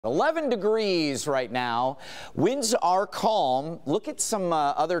11 degrees right now. Winds are calm. Look at some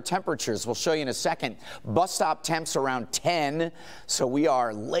other temperatures. We'll show you in a second. Bus stop temps around 10. So we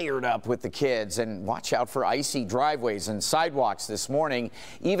are layered up with the kids. And watch out for icy driveways and sidewalks this morning.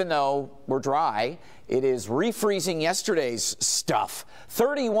 Even though we're dry, it is refreezing yesterday's stuff.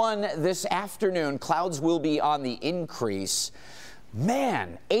 31 this afternoon. Clouds will be on the increase.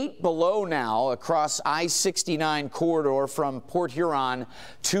 Man, 8 below now across I-69 corridor from Port Huron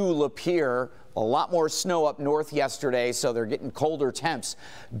to Lapeer. A lot more snow up north yesterday, so they're getting colder temps.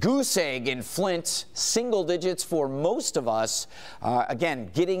 Goose Egg in Flint, single digits for most of us.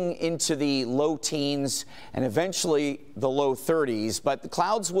 Again, getting into the low teens and eventually the low 30s. But the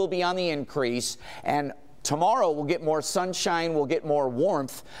clouds will be on the increase, and tomorrow we'll get more sunshine, we'll get more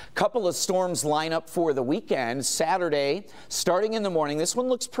warmth. Couple of storms line up for the weekend. Saturday, starting in the morning, this one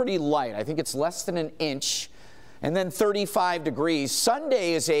looks pretty light. I think it's less than an inch. And then 35 degrees.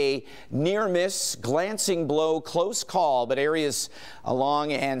 Sunday is a near miss, glancing blow, close call, but areas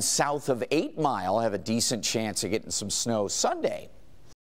along and south of 8 Mile have a decent chance of getting some snow Sunday.